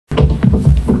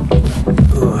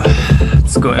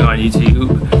going on YouTube?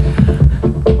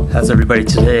 How's everybody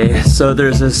today? So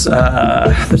there's this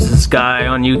guy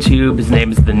on YouTube. His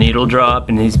name is TheNeedleDrop,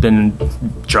 and he's been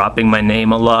dropping my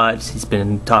name a lot. He's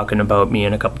been talking about me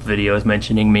in a couple videos,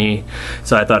 mentioning me.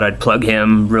 So I thought I'd plug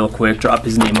him real quick, drop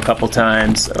his name a couple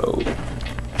times. So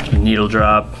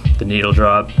TheNeedleDrop,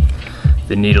 TheNeedleDrop,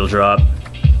 TheNeedleDrop.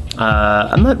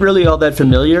 I'm not really all that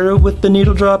familiar with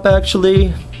TheNeedleDrop,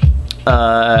 actually.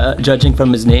 Judging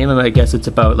from his name, I guess it's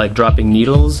about like dropping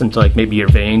needles into like maybe your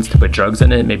veins to put drugs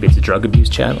in it. Maybe it's a drug abuse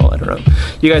channel, I don't know.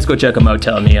 You guys go check him out,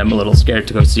 tell me. I'm a little scared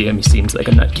to go see him. He seems like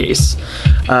a nutcase.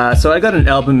 So I got an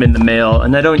album in the mail,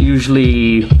 and I don't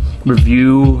usually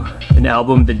review an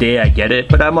album the day I get it,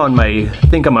 but I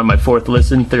think I'm on my third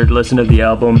listen of the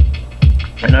album.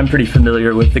 And I'm pretty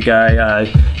familiar with the guy.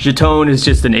 Jetone is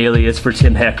just an alias for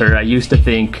Tim Hecker. I used to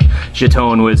think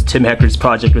Jetone was Tim Hecker's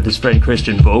project with his friend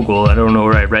Christian Vogel. I don't know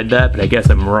where I read that, but I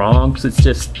guess I'm wrong, because it's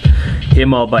just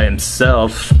him all by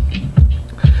himself.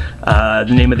 The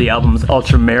name of the album is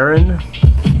Ultramarin.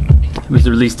 It was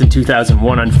released in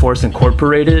 2001 on Force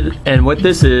Incorporated. And what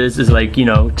this is like, you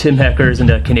know, Tim Hecker is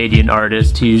a Canadian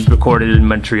artist. He's recorded in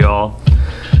Montreal.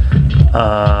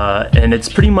 And it's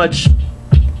pretty much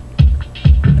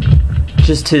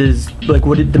just his, like,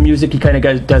 the music he kind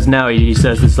of does now. He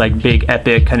says this like big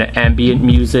epic kind of ambient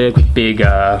music with big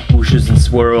swooshes and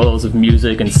swirls of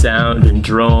music and sound and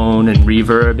drone and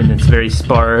reverb, and it's very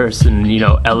sparse and, you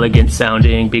know, elegant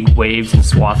sounding, big waves and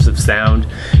swaths of sound.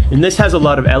 And this has a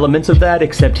lot of elements of that,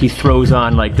 except he throws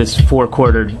on like this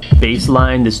 4/4 bass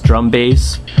line, this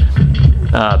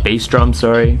bass drum,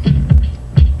 sorry.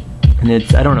 And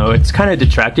it's, I don't know, it's kind of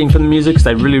detracting from the music, because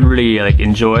I really like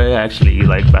enjoy, actually,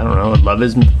 like, I don't know, love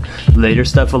his later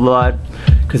stuff a lot,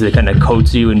 because it kind of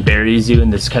coats you and buries you in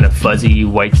this kind of fuzzy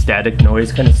white static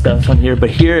noise kind of stuff on here.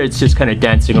 But here it's just kind of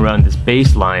dancing around this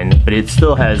bass line, but it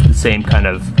still has the same kind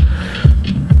of,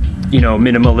 you know,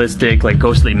 minimalistic, like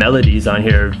ghostly melodies on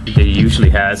here that he usually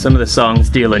has. Some of the songs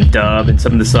deal in dub, and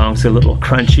some of the songs are a little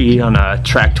crunchy on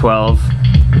track 12.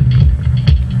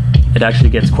 It actually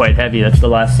gets quite heavy. That's the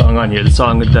last song on here.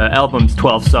 The album's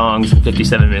 12 songs and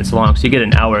 57 minutes long, so you get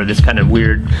an hour of this kind of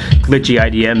weird, glitchy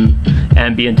IDM,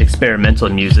 ambient experimental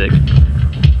music.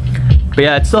 But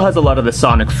yeah, it still has a lot of the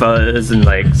sonic fuzz and,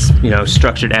 like, you know,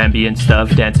 structured ambient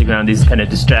stuff dancing around these kind of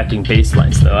distracting bass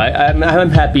lines, though. I'm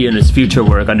happy in his future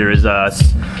work under his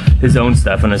own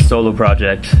stuff on his solo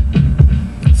project.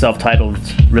 Self-titled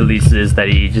releases that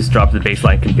he just dropped the bass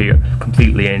line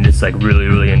completely and just like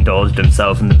really indulged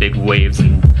himself in the big waves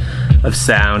of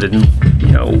sound and,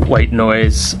 you know, white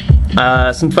noise.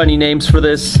 Some funny names for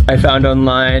this I found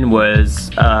online was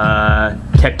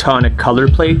tectonic color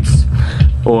plates,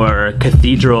 or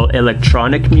cathedral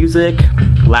electronic music,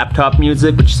 laptop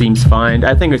music, which seems fine.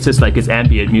 I think it's just like his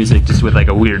ambient music, just with like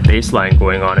a weird bass line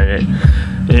going on in it.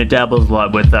 And it dabbles a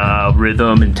lot with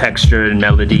rhythm and texture and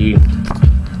melody.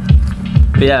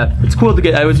 But yeah, it's cool to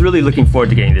get. I was really looking forward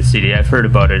to getting this CD. I've heard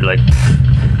about it like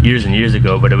years and years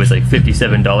ago, but it was like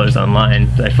 $57 online.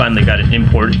 I finally got an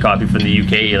imported copy from the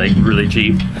UK, like really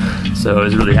cheap. So I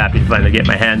was really happy to finally get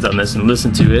my hands on this and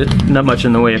listen to it. Not much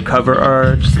in the way of cover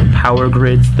art, just some power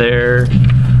grids there.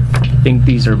 I think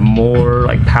these are more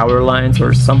like power lines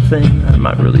or something. I'm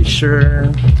not really sure.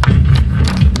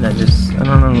 And I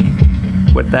don't know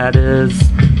what that is.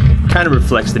 Kind of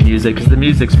reflects the music, because the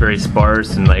music's very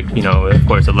sparse and, like, you know, of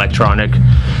course electronic,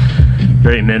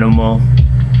 very minimal.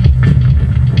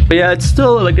 But yeah, it's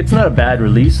still like, it's not a bad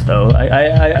release though.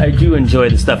 I do enjoy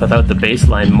the stuff without the bass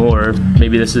line more.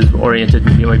 Maybe this is oriented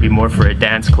maybe more for a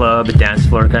dance club, a dance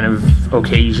floor kind of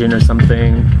occasion or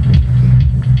something.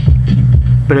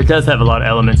 But it does have a lot of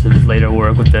elements of his later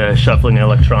work with the shuffling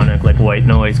electronic, like white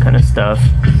noise kind of stuff.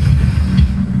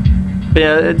 But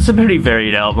yeah, it's a pretty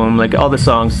varied album. Like, all the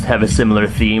songs have a similar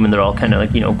theme, and they're all kind of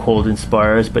like, you know, cold and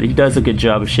sparse, but he does a good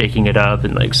job of shaking it up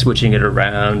and like switching it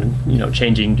around, you know,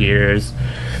 changing gears.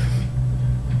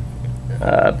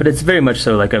 But it's very much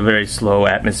so like a very slow,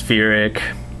 atmospheric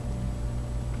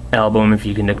album, if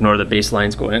you can ignore the bass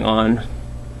lines going on.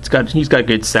 He's got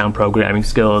good sound programming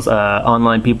skills.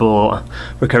 Online people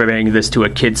were comparing this to a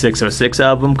Kid 606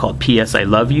 album called P.S. I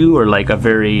Love You, or like a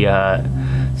very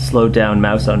slowed down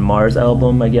Mouse on Mars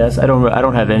album, I guess. I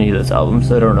don't have any of those albums,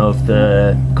 so I don't know if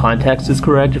the context is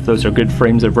correct, if those are good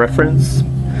frames of reference.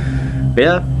 But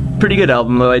yeah, pretty good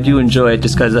album, though. I do enjoy it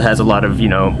just because it has a lot of, you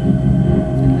know,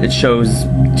 it shows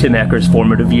Tim Hecker's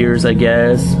formative years, I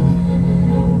guess.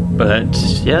 But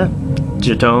yeah,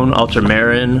 Jetone,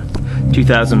 Ultramarin,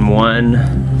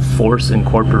 2001, Force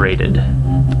Incorporated.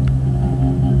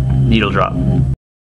 TheNeedleDrop.